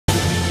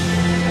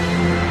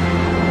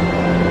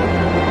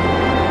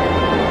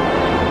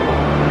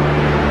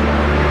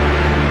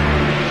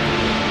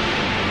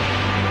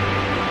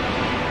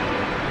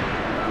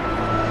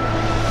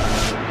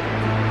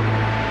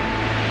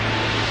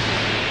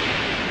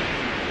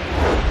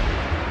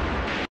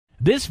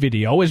This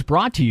video is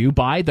brought to you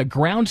by the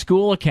Ground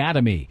School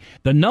Academy,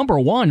 the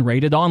 #1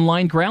 rated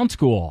online ground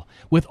school,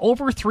 with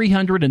over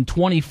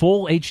 320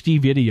 full HD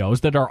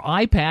videos that are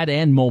iPad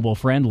and mobile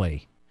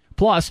friendly,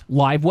 plus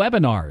live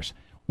webinars.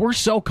 We're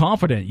so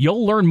confident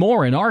you'll learn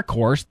more in our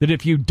course that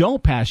if you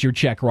don't pass your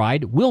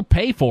Checkride, we'll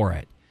pay for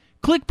it.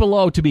 Click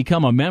below to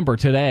become a member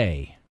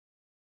today.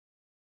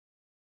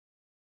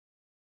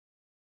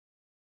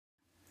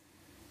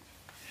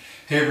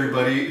 Hey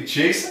everybody,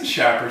 Jason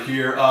Shepard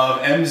here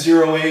of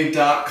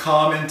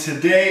MzeroA.com, and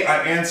today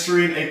I'm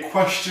answering a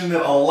question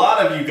that a lot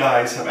of you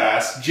guys have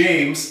asked.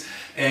 James,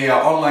 an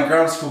online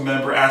ground school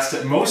member, asked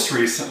it most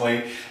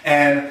recently,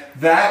 and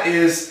that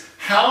is,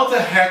 how the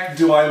heck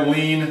do I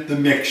lean the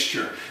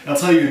mixture? And I'll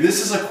tell you, this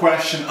is a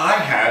question I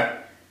had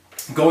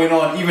going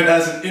on even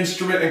as an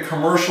instrument and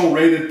commercial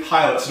rated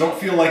pilot, so don't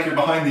feel like you're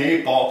behind the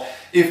 8 ball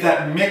if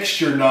that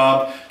mixture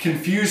knob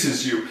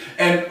confuses you.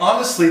 And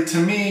honestly, to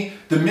me,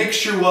 the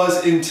mixture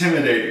was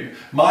intimidating.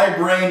 My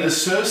brain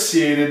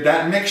associated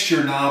that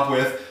mixture knob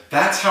with,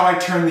 that's how I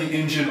turn the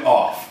engine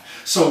off.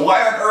 So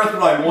why on earth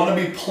would I want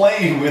to be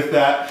playing with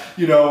that,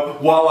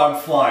 while I'm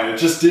flying? It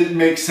just didn't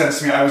make sense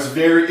to me.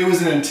 It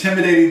was an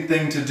intimidating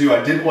thing to do.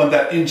 I didn't want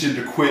that engine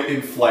to quit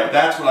in flight.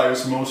 That's what I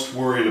was most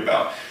worried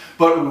about.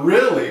 But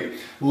really,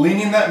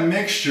 leaning that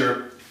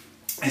mixture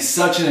is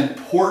such an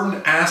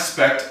important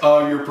aspect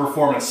of your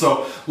performance.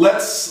 So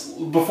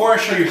before I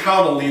show you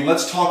how to lean,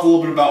 let's talk a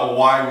little bit about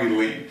why we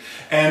lean.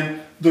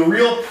 And the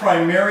real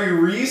primary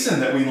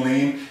reason that we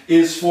lean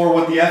is for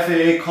what the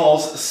FAA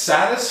calls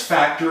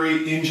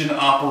satisfactory engine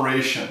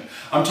operation.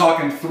 I'm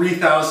talking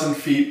 3,000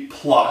 feet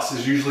plus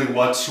is usually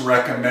what's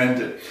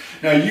recommended.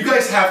 Now you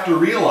guys have to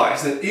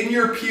realize that in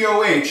your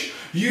POH,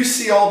 you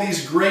see all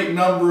these great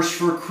numbers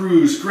for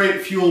cruise, great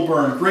fuel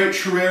burn, great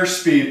true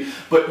airspeed,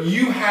 but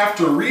you have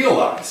to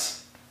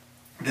realize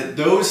that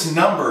those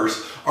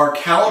numbers are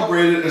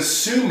calibrated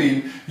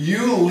assuming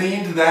you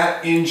leaned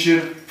that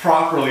engine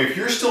properly. If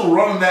you're still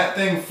running that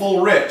thing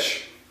full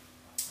rich,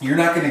 you're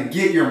not going to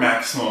get your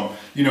maximum,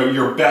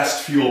 your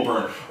best fuel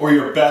burn or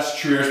your best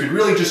true airspeed,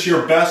 really just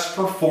your best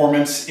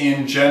performance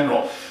in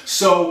general.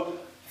 So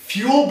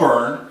fuel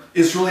burn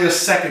is really a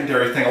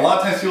secondary thing. A lot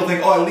of times people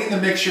think, oh, I lean the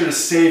mixture to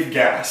save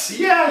gas.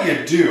 Yeah,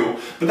 you do,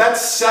 but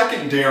that's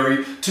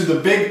secondary to the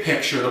big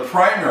picture, the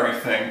primary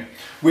thing,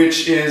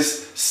 which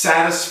is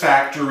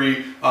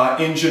satisfactory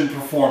engine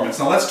performance.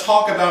 Now let's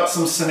talk about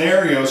some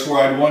scenarios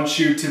where I'd want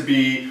you to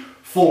be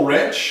full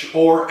rich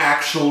or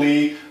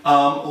actually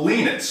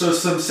lean it. So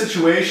some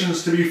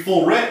situations to be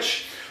full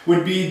rich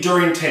would be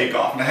during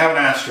takeoff. And I have an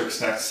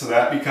asterisk next to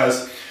that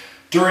because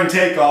during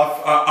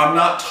takeoff, I'm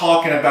not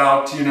talking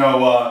about,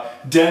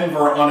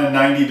 Denver on a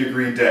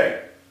 90-degree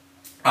day.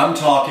 I'm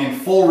talking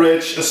full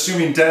rich,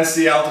 assuming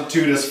density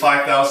altitude is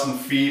 5,000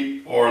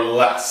 feet or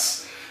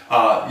less.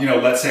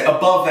 Let's say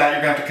above that,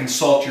 you're gonna have to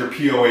consult your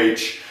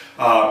POH,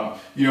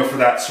 for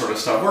that sort of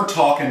stuff. We're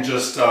talking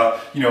just,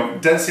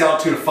 density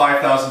altitude of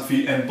 5,000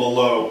 feet and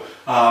below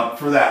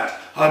for that.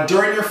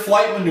 During your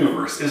flight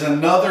maneuvers is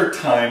another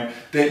time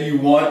that you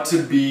want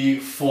to be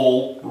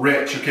full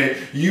rich, okay?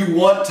 You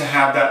want to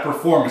have that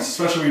performance,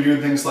 especially when you're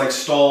doing things like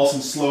stalls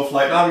and slow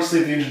flight. And obviously,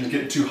 if the engine's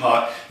getting too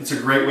hot, it's a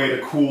great way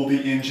to cool the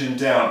engine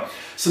down.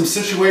 Some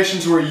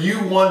situations where you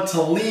want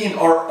to lean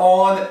are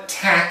on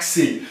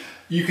taxi.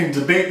 You can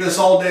debate this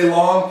all day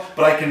long,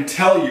 but I can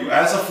tell you,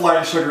 as a flight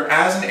instructor,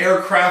 as an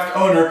aircraft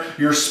owner,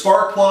 your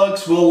spark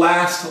plugs will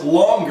last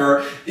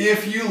longer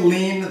if you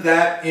lean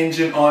that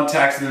engine on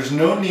taxi. There's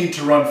no need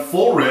to run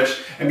full rich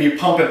and be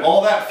pumping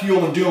all that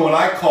fuel and doing what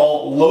I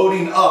call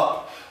loading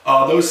up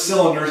those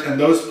cylinders and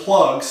those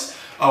plugs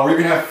where you're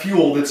gonna have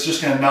fuel that's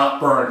just gonna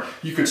not burn.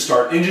 You could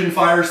start engine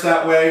fires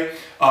that way.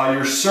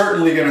 You're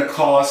certainly gonna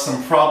cause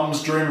some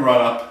problems during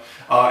run-up.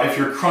 If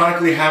you're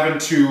chronically having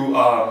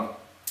to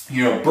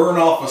burn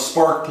off a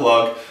spark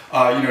plug,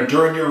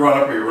 during your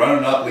run-up, where you're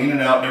running up, leaning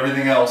out, and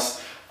everything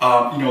else,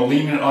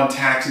 leaning on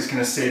taxi is going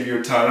to save you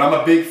a ton. And I'm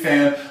a big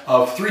fan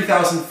of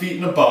 3,000 feet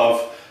and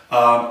above.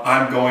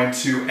 I'm going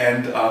to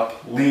end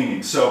up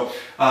leaning. So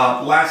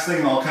last thing,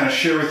 and I'll kind of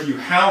share with you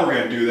how we're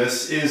going to do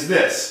this, is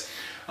this.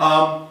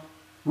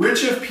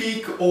 Rich of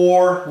peak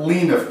or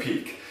lean of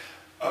peak.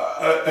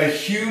 A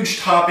huge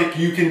topic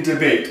you can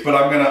debate, but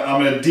I'm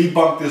gonna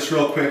debunk this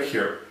real quick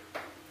here.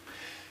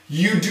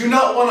 You do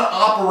not want to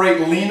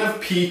operate lean of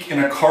peak in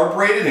a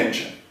carbureted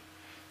engine.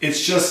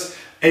 It's just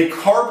a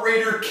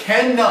carburetor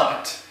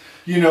cannot,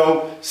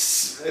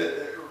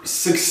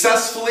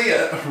 successfully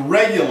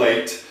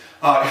regulate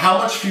how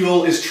much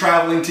fuel is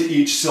traveling to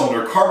each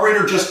cylinder.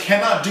 Carburetor just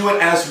cannot do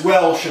it as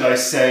well, should I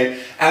say,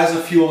 as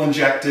a fuel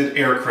injected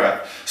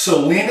aircraft. So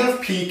lean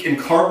of peak in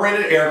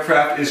carbureted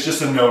aircraft is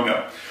just a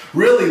no-no.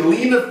 Really,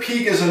 lean of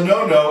peak is a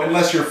no-no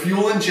unless you're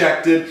fuel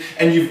injected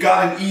and you've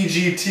got an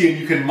EGT and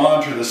you can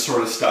monitor this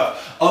sort of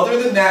stuff. Other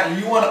than that,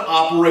 you want to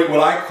operate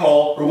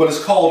what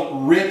is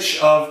called rich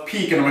of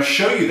peak, and I'm going to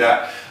show you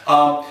that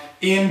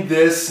in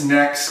this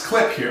next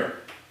clip here.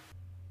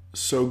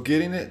 So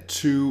getting it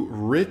to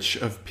rich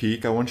of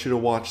peak, I want you to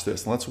watch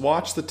this. Let's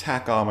watch the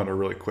tachometer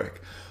really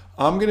quick.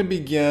 I'm going to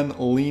begin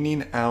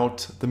leaning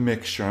out the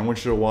mixture. I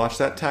want you to watch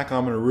that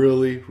tachometer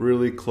really,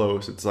 really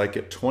close. It's like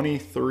at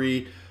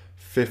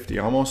 2350,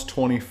 almost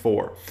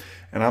 24.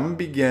 And I'm going to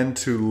begin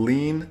to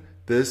lean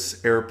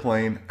this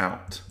airplane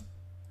out.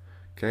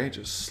 Okay,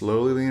 just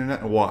slowly lean it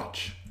out and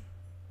watch.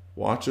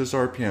 Watch those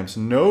RPMs.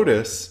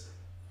 Notice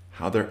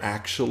how they're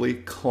actually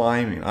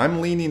climbing.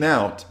 I'm leaning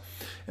out,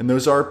 and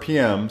those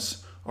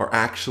RPMs are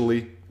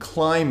actually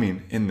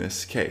climbing in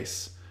this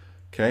case.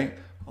 Okay,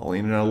 I'll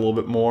lean it out a little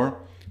bit more,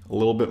 a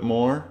little bit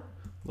more,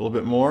 a little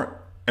bit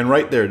more, and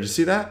right there, did you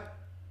see that?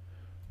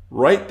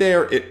 Right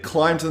there, it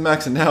climbed to the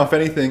max, and now if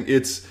anything,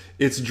 it's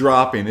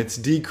dropping, it's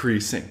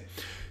decreasing.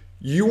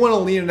 You want to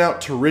lean it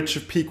out to rich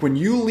of peak. When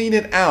you lean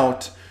it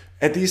out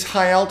at these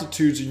high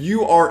altitudes,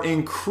 you are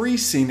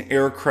increasing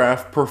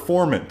aircraft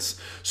performance.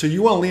 So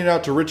you want to lean it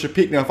out to rich of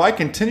peak. Now, if I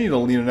continue to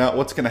lean it out,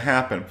 what's going to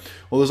happen?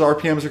 Well, those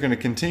RPMs are going to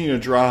continue to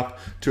drop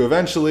to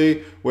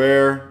eventually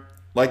where,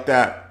 like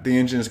that, the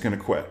engine is going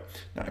to quit.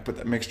 Now, I put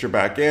that mixture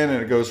back in,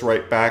 and it goes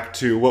right back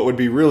to what would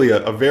be really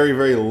a very,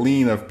 very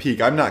lean of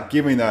peak. I'm not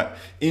giving that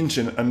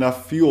engine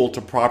enough fuel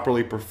to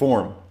properly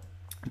perform.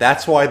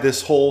 That's why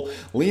this whole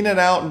lean it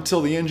out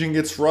until the engine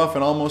gets rough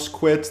and almost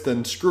quits,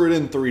 then screw it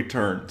in 3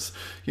 turns.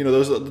 You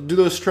know, do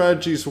those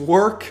strategies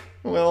work?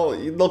 Well,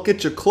 they'll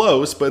get you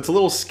close, but it's a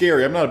little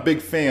scary. I'm not a big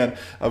fan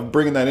of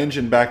bringing that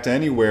engine back to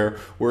anywhere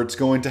where it's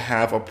going to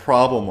have a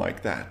problem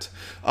like that.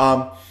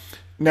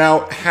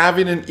 Now,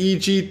 having an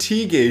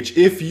EGT gauge,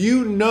 if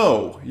you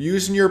know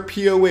using your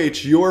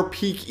POH, your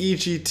peak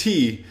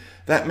EGT,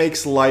 that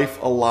makes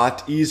life a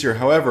lot easier.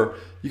 However,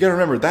 you got to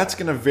remember, that's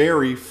going to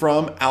vary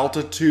from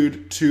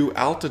altitude to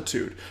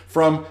altitude,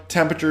 from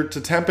temperature to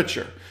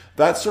temperature.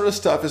 That sort of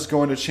stuff is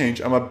going to change.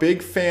 I'm a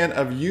big fan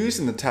of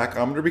using the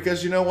tachometer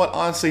because, you know what,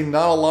 honestly,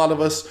 not a lot of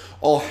us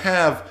all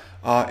have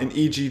an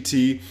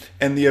EGT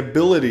and the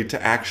ability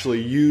to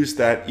actually use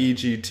that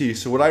EGT.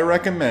 So what I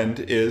recommend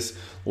is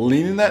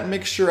leaning that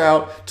mixture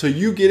out till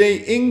you get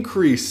an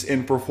increase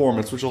in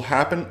performance, which will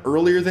happen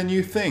earlier than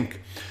you think.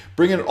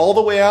 Bring it all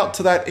the way out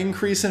to that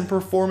increase in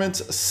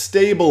performance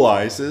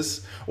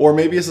stabilizes, or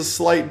maybe it's a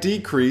slight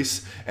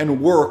decrease, and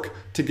work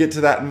to get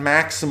to that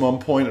maximum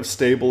point of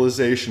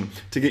stabilization,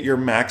 to get your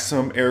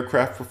maximum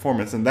aircraft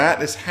performance. And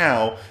that is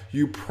how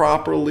you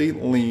properly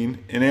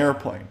lean an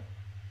airplane.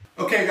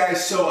 Okay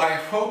guys, so I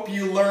hope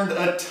you learned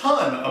a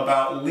ton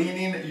about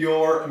leaning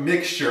your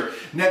mixture.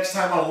 Next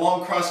time on a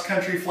long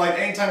cross-country flight,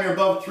 anytime you're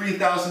above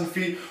 3,000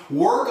 feet,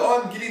 work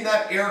on getting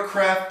that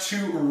aircraft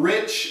to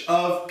rich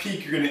of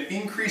peak. You're going to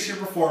increase your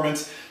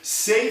performance,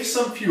 save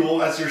some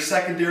fuel as your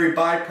secondary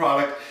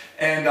byproduct,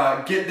 and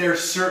get there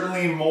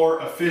certainly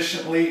more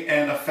efficiently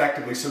and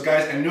effectively. So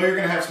guys, I know you're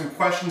going to have some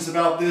questions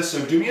about this,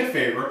 so do me a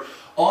favor.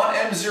 On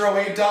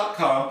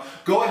MzeroA.com,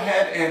 go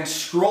ahead and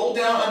scroll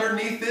down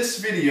underneath this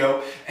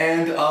video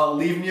and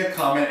leave me a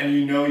comment, and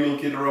you know you'll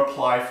get a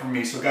reply from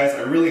me. So guys,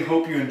 I really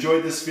hope you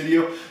enjoyed this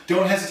video.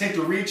 Don't hesitate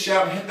to reach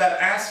out and hit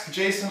that Ask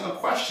Jason a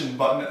Question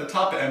button at the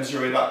top of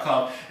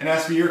MzeroA.com and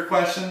ask me your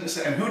questions,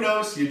 and who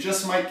knows, you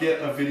just might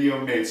get a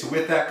video made. So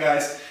with that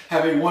guys,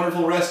 have a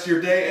wonderful rest of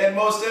your day, and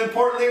most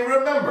importantly,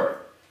 remember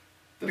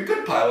that a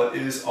good pilot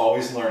is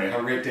always learning.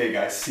 Have a great day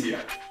guys. See ya.